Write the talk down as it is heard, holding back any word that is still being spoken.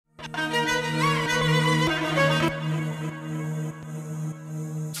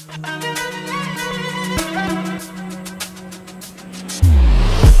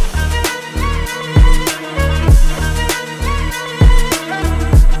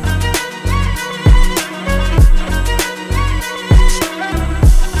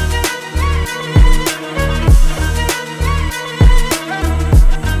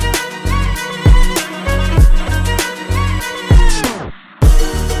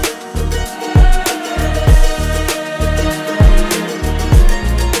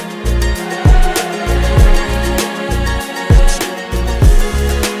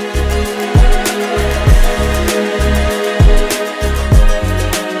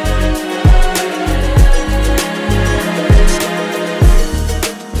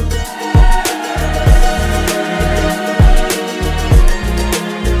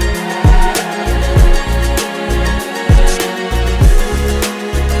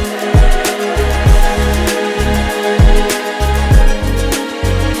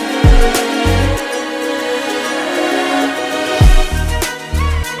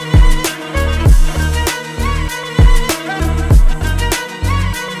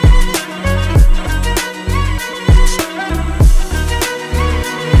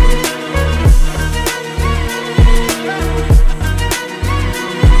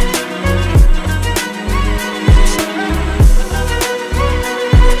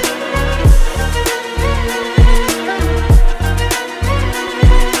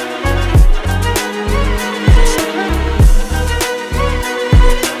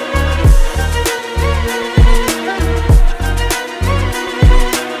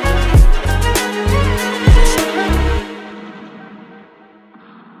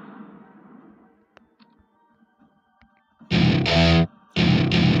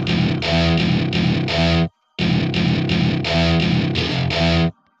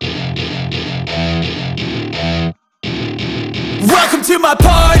my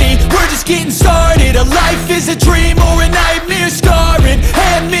party, we're just getting started. A life is a dream or a nightmare scarring.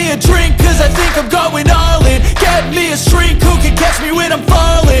 Hand me a drink cause I think I'm going all in. Get me a shrink who can catch me when I'm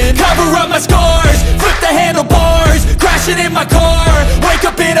falling. Cover up my scars, flip the handlebars, crashing in my car, wake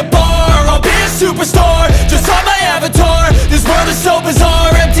up in a bar. I'll be a superstar, just on my avatar. This world is so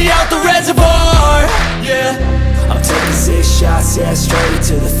bizarre, empty out the reservoir. Yeah, I'm taking 6 shots, yeah, straight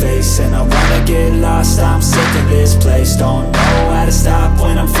to the face. And I wanna get lost, I'm sick of this place. Don't know how to stop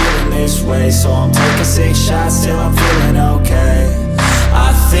when I'm feeling this way. So I'm taking 6 shots till I'm feeling okay.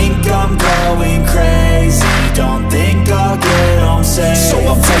 I think I'm going crazy, don't think I'll get home safe. So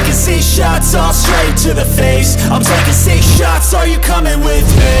I'm taking 6 shots, all straight to the face. I'm taking 6 shots, are you coming with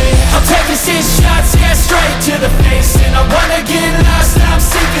me? I'm taking 6 shots, yeah, straight to the face. And I wanna get lost, I'm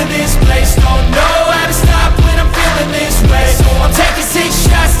sick of this place. Don't know how to stop when I'm feeling this way. So I'm taking 6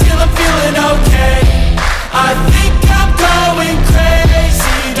 shots till I'm feeling okay. I think I'm going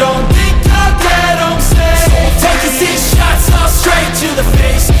crazy, don't think I'll get home safe. So I'm taking 6 shots, all straight to the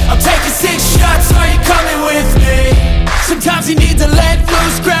face. I'm taking 6 shots, are you coming with me? Sometimes you need to let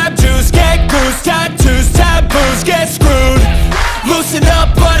loose, grab juice, get goose, tattoos, taboos, get screwed. Loosen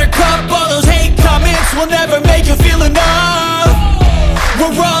up, buttercup, all those hate comments will never make you feel enough.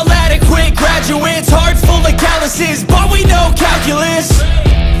 We're all adequate graduates, hearts full of calluses, but we know calculus.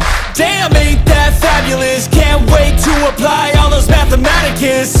 Damn, ain't that fabulous? Can't wait to apply all those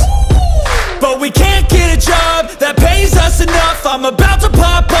mathematicus. But we can't get a job that pays us enough. I'm about to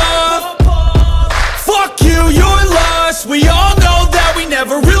pop off. Fuck you, you're lost. We all know that we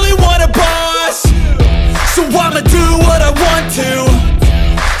never really want a boss. So I'ma do what I want to,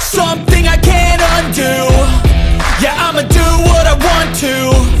 something I can't undo. Yeah, I'ma do what I want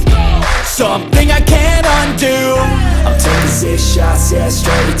to, something I can't undo. I'm taking 6 shots, yeah,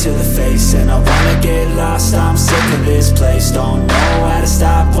 straight to the face. And I wanna get lost, I'm sick of this place. Don't know how to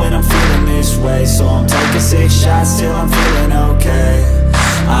stop when I'm feeling this way. So I'm taking 6 shots till I'm feeling okay.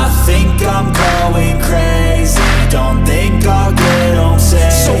 I think I'm going crazy, don't think I'll get home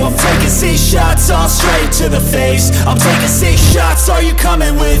safe. So I'm taking 6 shots, all straight to the face. I'm taking 6 shots, are you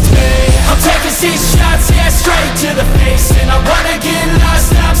coming with me? I'm taking 6 shots, yeah, straight to the face. And I wanna get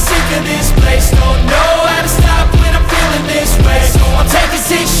lost, I'm sick of this place. Don't know how to stop when I'm feeling this way. So I'm taking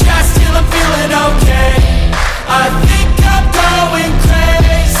 6 shots till I'm feeling okay. I think I'm going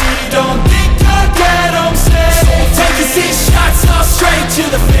crazy, don't think I'll get home safe. So I'm taking 6 shots, all straight to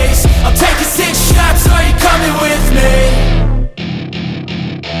the face. I'm taking 6 shots, are you coming with me?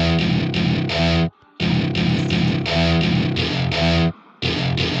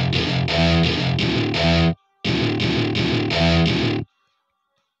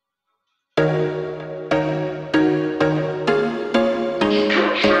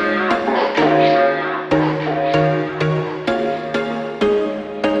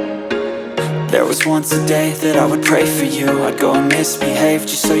 There was once a day that I would pray for you. I'd go and misbehave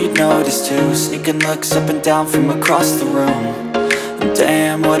just so you'd notice too. Sneaking looks up and down from across the room. And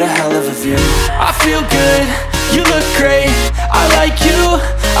damn, what a hell of a view. I feel good, you look great, I like you,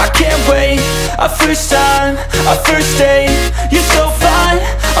 I can't wait. A first time, a first date, you're so fine,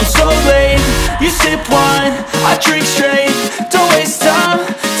 I'm so late. You sip wine, I drink straight, don't waste time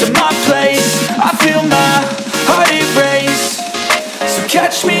to my place. I feel my heart erase, so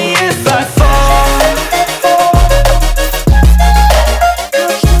catch me if I fall.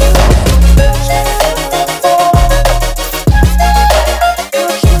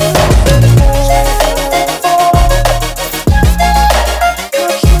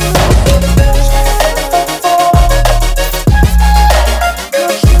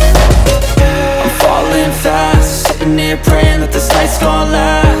 Praying that this night's gonna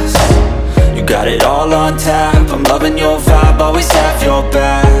last. You got it all on tap, I'm loving your vibe, always have your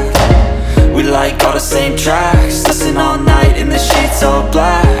back. We like all the same tracks, listen all night in the sheets all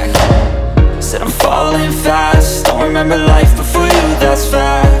black. Said I'm falling fast, don't remember life before you, that's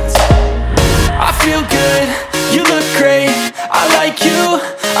fact. I feel good, you look great, I like you,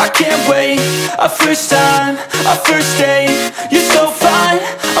 I can't wait. A first time, a first date, you're so fine,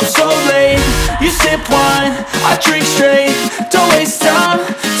 I'm so late. You sip wine, I drink straight, don't waste time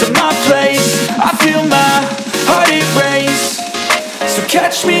to my place. I feel my heart erase, so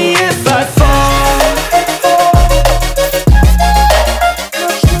catch me if I fall.